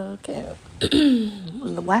Facebook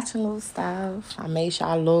and watching little stuff. I made sure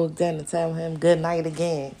I logged in to tell him good night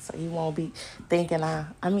again, so he won't be thinking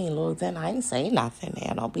logged in. I ain't saying nothing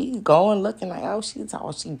there. Don't be going looking like, oh, she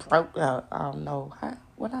broke. No,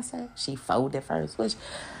 what I say? She folded first, which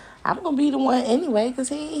I'm gonna be the one anyway, because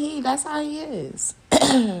he that's how he is.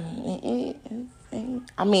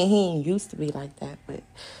 I mean, he ain't used to be like that, but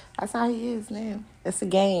that's how he is now. It's a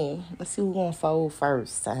game. Let's see who's gonna fold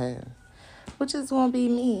first to him. Which is gonna be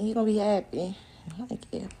me. He gonna be happy. I'm like,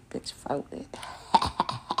 yeah, bitch folded.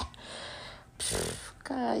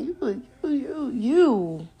 God,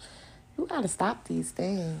 you gotta stop these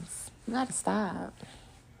things. You gotta stop.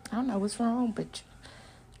 I don't know what's wrong with you.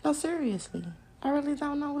 No, seriously. I really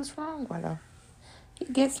don't know what's wrong with her. He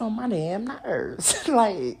gets on my damn nerves.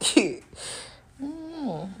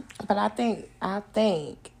 But I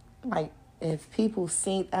think, like, if people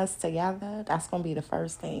see us together, that's going to be the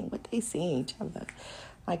first thing. But they see each other.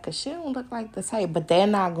 Like, cause she don't look like the type. But they're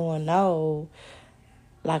not going to know,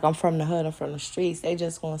 like, I'm from the hood, I'm from the streets. They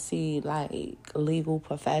just going to see, like, legal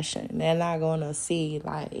profession. They're not going to see,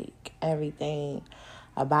 like, everything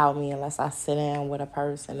about me unless I sit down with a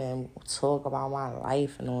person and talk about my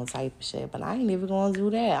life and all type of shit. But I ain't even going to do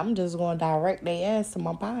that. I'm just going to direct their ass to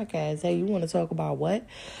my podcast. Hey, you want to talk about what?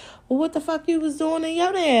 Well, what the fuck you was doing in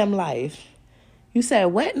your damn life? You said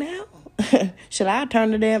what now? Should I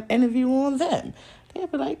turn the damn interview on them? They'll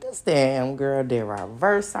be like, this damn girl did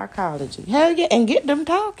reverse psychology. Hell yeah, and get them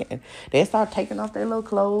talking. They start taking off their little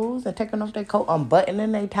clothes and taking off their coat,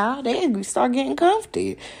 unbuttoning their tie. They start getting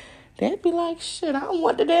comfy. They'd be like, shit, I don't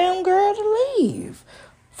want the damn girl to leave.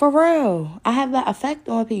 For real. I have that effect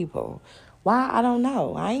on people. Why? I don't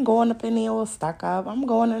know. I ain't going up in there all stuck up. I'm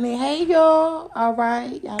going in there, hey, y'all. All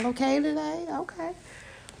right. Y'all okay today? Okay.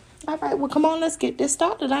 All right. Well, come on. Let's get this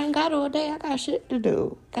started. I ain't got all day. I got shit to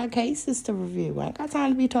do. Got cases to review. I ain't got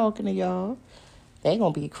time to be talking to y'all. They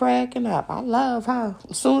gonna be cracking up. I love her.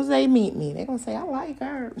 As soon as they meet me, they gonna say, I like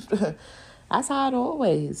her. That's how it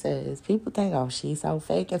always is. People think, oh, she's so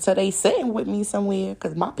fake. And so they sitting with me somewhere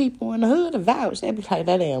because my people in the hood are vouch. They be like,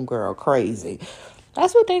 that damn girl crazy.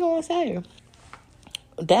 That's what they going to say.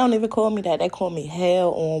 They don't even call me that. They call me Hell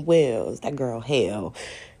on Wheels. That girl Hell.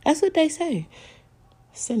 That's what they say.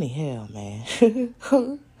 Cindy Hell, man.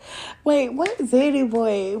 Wait, what is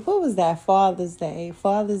anyway? What was that Father's Day?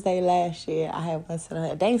 Father's Day last year. I had went to the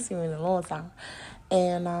hood. They ain't seen me in a long time.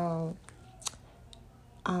 And,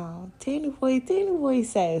 Danny Boy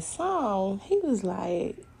said a song. He was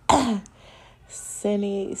like,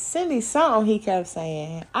 Cindy something he kept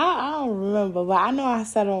saying. I don't remember, but I know I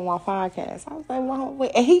said it on my podcast. I was like, well,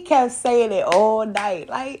 wait. And he kept saying it all night.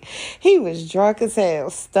 Like, he was drunk as hell,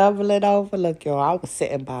 stumbling over. Look, yo, I was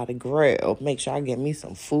sitting by the grill. Make sure I get me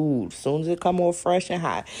some food as soon as it come all fresh and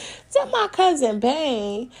hot. So my cousin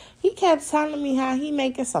Bane, he kept telling me how he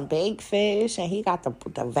making some baked fish and he got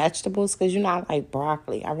the vegetables because, you know, I like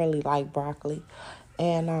broccoli. I really like broccoli.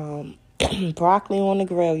 And, broccoli on the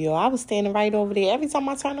grill, yo. I was standing right over there. Every time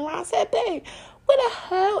I turned around, I said, babe, where the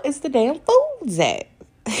hell is the damn foods at?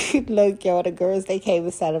 Look, yo, the girls, they came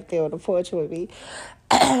and sat up there on the porch with me.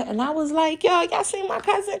 And I was like, yo, y'all seen my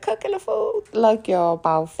cousin cooking the food? Look, yo,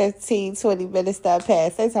 about 15, 20 minutes that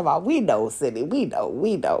passed. They talking about, we know, Cindy. We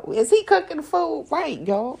know. Is he cooking the food? Right,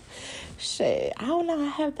 yo. Shit, I don't know. I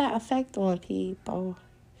have that effect on people.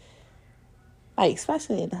 Like,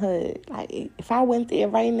 especially in the hood. Like, if I went there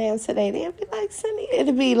right now today, they'd be like, Cindy.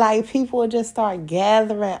 It'd be like people would just start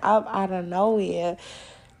gathering up out of nowhere.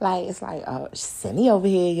 Like, it's like, oh, Cindy over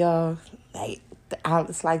here, y'all. Like,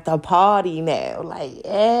 it's like the party now. Like,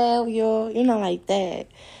 hell, y'all. You know, like that.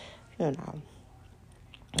 You know.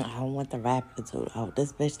 I don't want the rapper to, oh,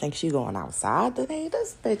 this bitch thinks she going outside today.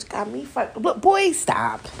 This bitch got me fucked. Look, boy,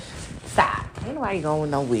 stop. Ain't nobody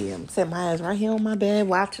going nowhere. I'm sitting my ass right here on my bed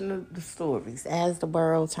watching the stories as the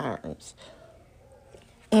world turns.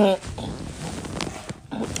 I'm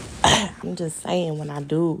just saying, when I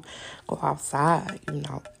do go outside, you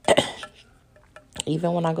know,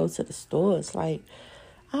 even when I go to the store, it's like,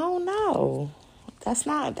 I don't know.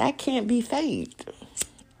 That can't be faked.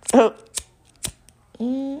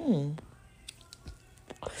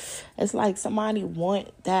 It's like somebody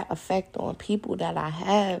want that effect on people that I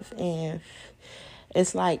have, and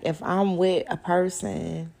it's like if I'm with a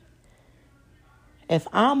person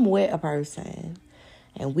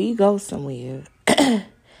and we go somewhere, it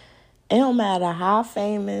don't matter how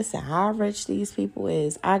famous and how rich these people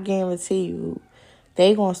is, I guarantee you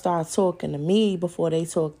they gonna start talking to me before they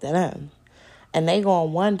talk to them. And they gonna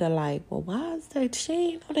wonder, like, well, why is that? She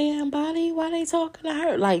ain't no damn body. Why they talking to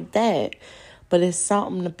her like that? But it's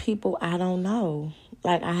something to people I don't know.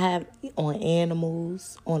 Like, I have on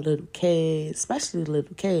animals, on little kids, especially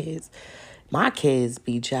little kids. My kids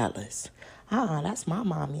be jealous. That's my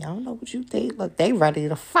mommy. I don't know what you think. Look, they ready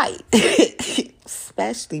to fight.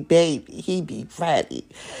 Especially baby. He be ready.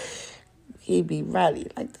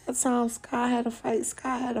 Like that time Sky had a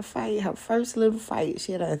fight. Her first little fight.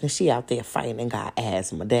 She out there fighting and got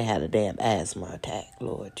asthma. They had a damn asthma attack.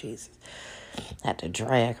 Lord Jesus. Had to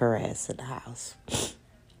drag her ass to the house.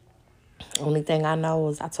 Only thing I know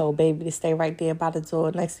is I told baby to stay right there by the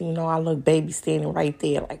door. Next thing you know, I look, baby standing right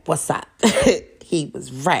there like, what's up? He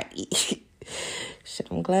was ready. Shit,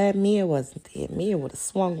 I'm glad Mia wasn't there. Mia would have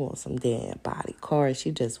swung on some damn body. Corey,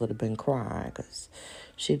 she just would have been crying because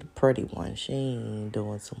she the pretty one. She ain't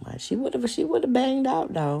doing too much. She would have banged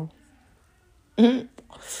out, though. I know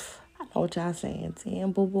what y'all saying.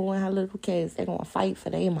 Damn, boo-boo and her little kids, they going to fight for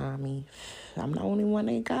their mommy. I'm the only one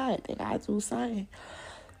they got. They got to do something.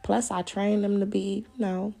 Plus, I train them to be,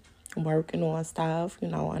 working on stuff,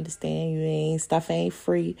 understand stuff ain't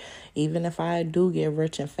free. Even if I do get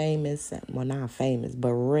rich and famous, well, not famous,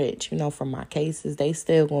 but rich, from my cases, they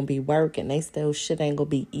still gonna be working. They still, shit ain't gonna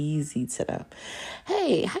be easy to them.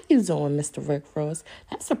 Hey, how you doing, Mr. Rick Ross?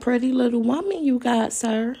 That's a pretty little woman you got,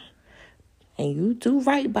 sir. And you do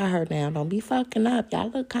right by her now. Don't be fucking up. Y'all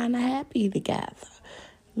look kind of happy together.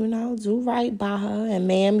 Do right by her. And,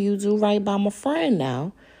 ma'am, you do right by my friend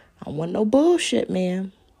now. I don't want no bullshit,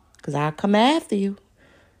 ma'am. Because I'll come after you.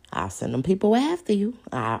 I'll send them people after you.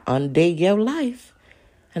 I'll undig your life.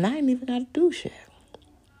 And I ain't even got to do shit.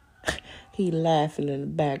 He laughing in the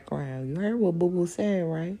background. You heard what Boo Boo said,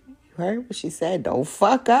 right? You heard what she said? Don't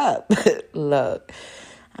fuck up. Look,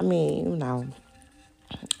 I mean,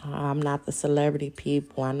 I'm not the celebrity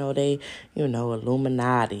people. I know they,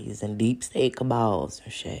 Illuminatis and deep state cabals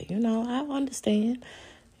and shit. I understand.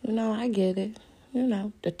 I get it.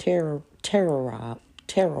 The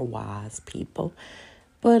terror-wise people.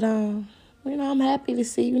 But, I'm happy to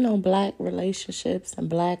see, black relationships and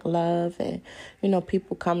black love and,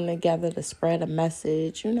 people coming together to spread a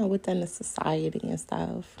message, within the society and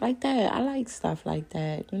stuff like that. I like stuff like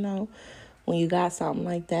that, when you got something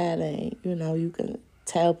like that and, you can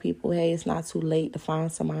tell people, hey, it's not too late to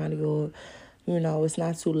find somebody or, it's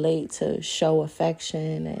not too late to show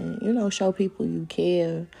affection and, show people you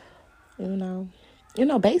care,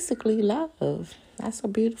 basically love. That's a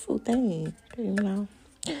beautiful thing,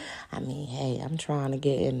 I mean, hey, I'm trying to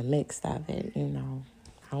get in the mix of it, I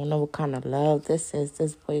don't know what kind of love this is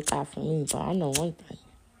this boy got for me, but I know one thing.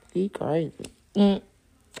 He crazy. And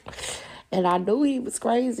I knew he was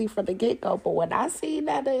crazy from the get-go, but when I seen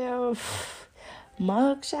that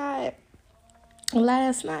mugshot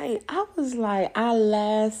last night, I was like, I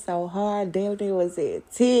laughed so hard, damn, they was in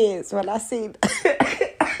tears when I seen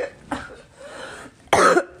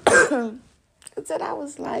then I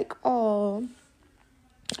was like, oh,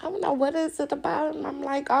 I don't know, what is it about him? I'm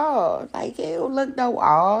like, oh, like, he don't look no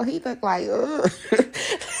all. He look like, ugh.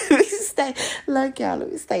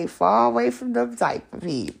 Let me stay far away from them type of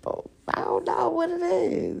people. I don't know what it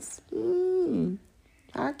is.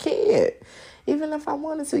 I can't. Even if I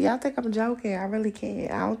wanted to. Y'all think I'm joking. I really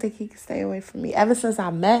can't. I don't think he can stay away from me. Ever since I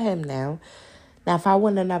met him now. Now, if I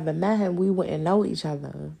wouldn't have never met him, we wouldn't know each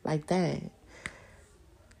other like that.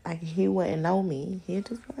 Like, he wouldn't know me. He'd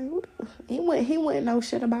just be like, he wouldn't know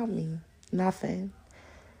shit about me. Nothing.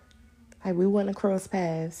 Like, we wouldn't cross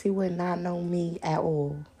paths. He would not know me at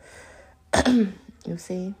all. You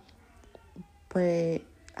see? But,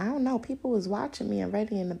 I don't know. People was watching me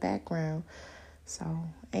already in the background. So,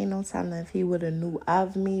 ain't no telling if he would have knew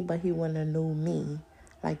of me, but he wouldn't have knew me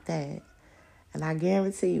like that. And I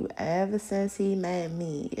guarantee you, ever since he met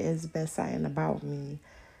me, it's been something about me.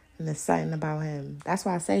 And there's something about him. That's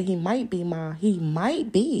why I say that might be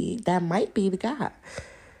the guy.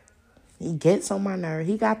 He gets on my nerve.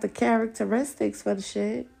 He got the characteristics for the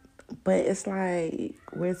shit. But it's like,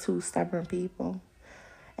 we're two stubborn people.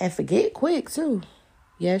 And forget quick, too.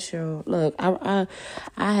 Yeah, sure. Look, I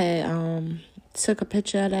had took a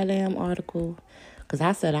picture of that damn article. Because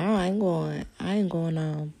I said, I ain't going,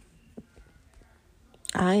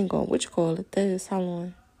 what you call it, this, how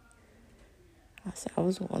long? I said I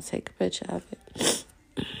was going to take a picture of it.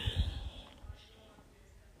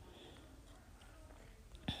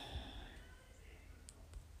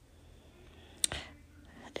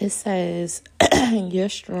 It says, you're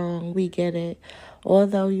strong, we get it.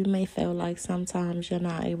 Although you may feel like sometimes you're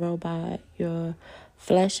not a robot, you're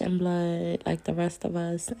flesh and blood like the rest of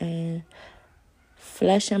us, and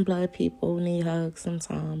flesh and blood people need hugs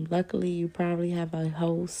sometimes. Luckily, you probably have a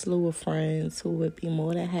whole slew of friends who would be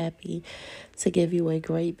more than happy to give you a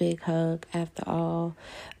great big hug after all.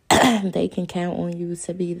 they can count on you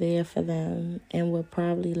to be there for them and would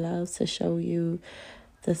probably love to show you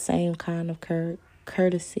the same kind of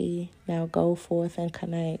courtesy. Now go forth and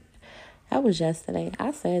connect. That was yesterday.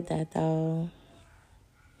 I said that though.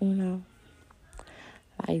 You know,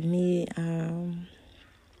 like me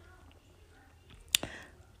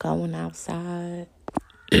going outside,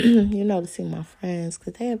 you know, to see my friends,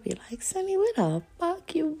 because they'll be like, Sunny, where the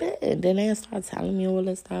fuck you been? Then they'll start telling me all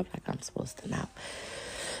this stuff like I'm supposed to know.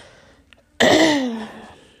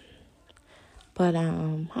 But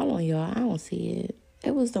hold on, y'all, I don't see it.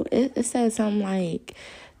 It said something like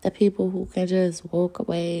the people who can just walk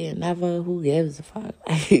away and never, who gives a fuck.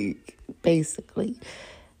 Like, basically,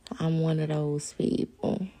 I'm one of those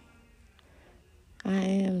people. I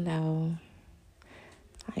am though.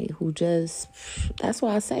 Like, who just, that's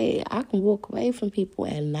why I say I can walk away from people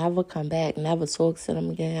and never come back, never talk to them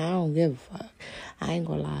again. I don't give a fuck. I ain't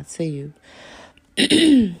gonna lie to you.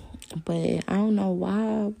 But I don't know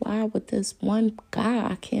why with this one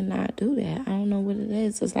guy I cannot do that. I don't know what it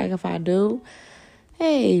is. It's like if I do,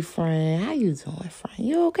 hey friend, how you doing, friend?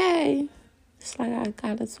 You okay? It's like I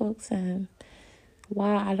gotta talk to him.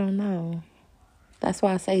 Why? I don't know. That's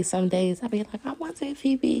why I say some days I be like, I wonder if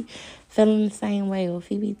he be feeling the same way or if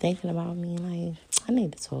he be thinking about me. Like, I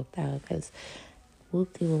need to talk to her because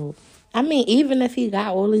whoop-de-whoop. I mean, even if he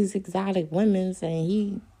got all these exotic women's and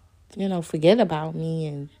he, you know, forget about me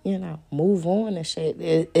and, you know, move on and shit,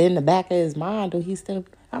 in the back of his mind, or he still be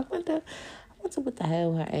like, I wonder what the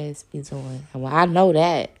hell her ass be doing. And well, I know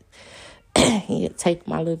that. He'll take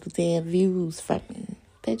my little damn views from me.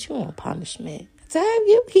 Bet you on punishment.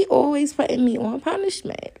 He always putting me on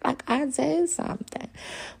punishment. Like I did something.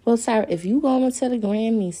 Well, sir, if you going to the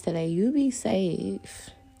Grammys today, you be safe.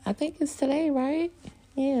 I think it's today, right?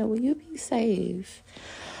 Yeah, well, you be safe.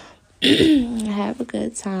 Have a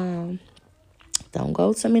good time. Don't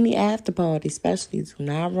go to many after parties, especially do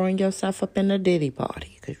not run yourself up in a Diddy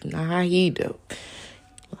party, because you know how he do.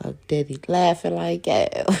 Look, Diddy laughing like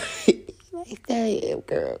that. Like, damn,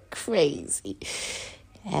 girl, crazy.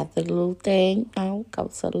 After the little thing, go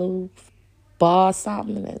to a little bar or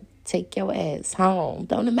something and take your ass home.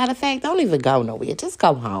 Matter of fact, don't even go nowhere. Just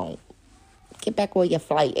go home. Get back on your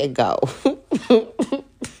flight and go.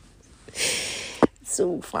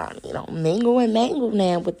 Too funny. You know, mingle and mangle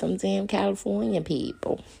now with them damn California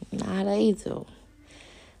people. Nah, they do.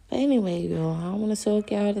 But anyway, y'all, I don't want to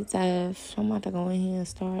talk y'all to death. I'm about to go in here and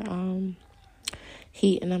start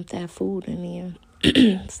heating up that food in here.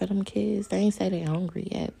 For them kids. They ain't say they hungry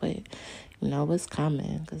yet, but you know it's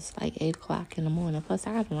coming because it's like 8 o'clock in the morning. Plus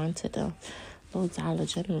I gotta run to the little Dollar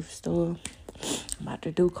General store. I'm about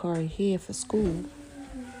to do Corey hair for school.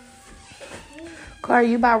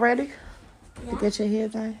 Corey, you about ready to get your hair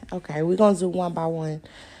done? Okay, we're gonna do one by one.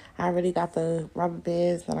 I already got the rubber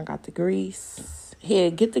bands and I got the grease.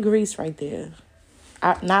 Here, get the grease right there.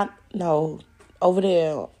 Over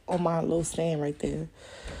there on my little stand right there.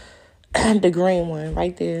 The green one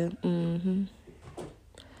right there. Mm-hmm.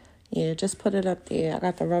 Yeah, just put it up there. I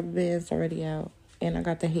got the rubber bands already out. And I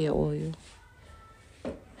got the hair oil.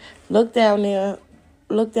 Look down there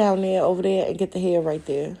over there and get the hair right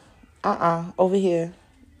there. Over here.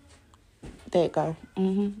 There it go.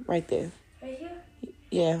 Mm-hmm. Right there. Right here?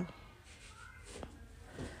 Yeah.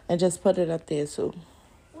 And just put it up there too.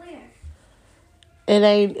 Where? It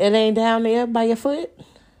ain't down there by your foot?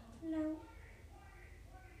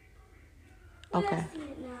 Okay.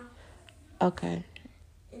 Okay.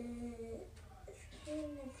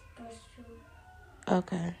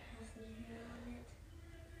 Okay.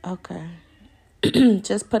 Okay.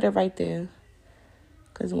 Just put it right there.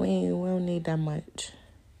 Because we don't need that much.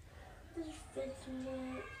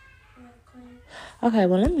 Okay,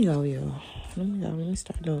 well, let me go, y'all. Let me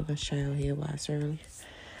start doing a show here while it's early.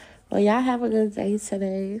 Well, y'all have a good day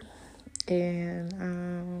today.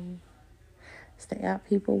 And stay out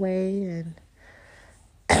people's way and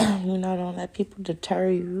you know, don't let people deter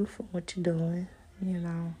you from what you're doing. You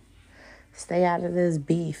know, stay out of this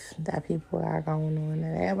beef that people got going on.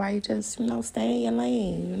 And everybody just, you know, stay in your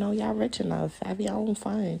lane. You know, y'all rich enough. Have your own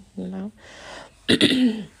fun, you know.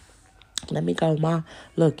 Let me go.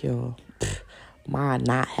 Look, y'all. My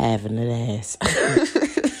not having an ass.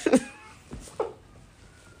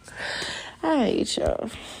 All right, y'all.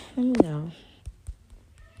 Let me go.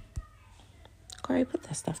 Corey, put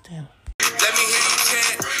that stuff down. Let me hear you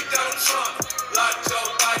chant. Free Donald Trump. Lock Joe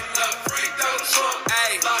Biden up. Free Donald Trump.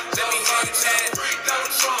 Hey, let me hear you chant. Free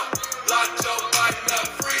Donald Trump. Lock Joe Biden up.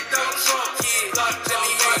 Free Donald Trump. Yeah, let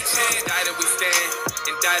me hear you chant. Indicted we stand.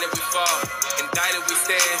 Indicted we fall. Indicted we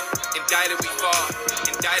stand. Indicted we fall.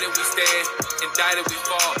 Indicted we stand. Indicted we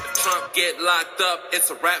fall. If Trump get locked up,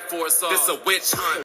 it's a rap for us all. This a witch hunt.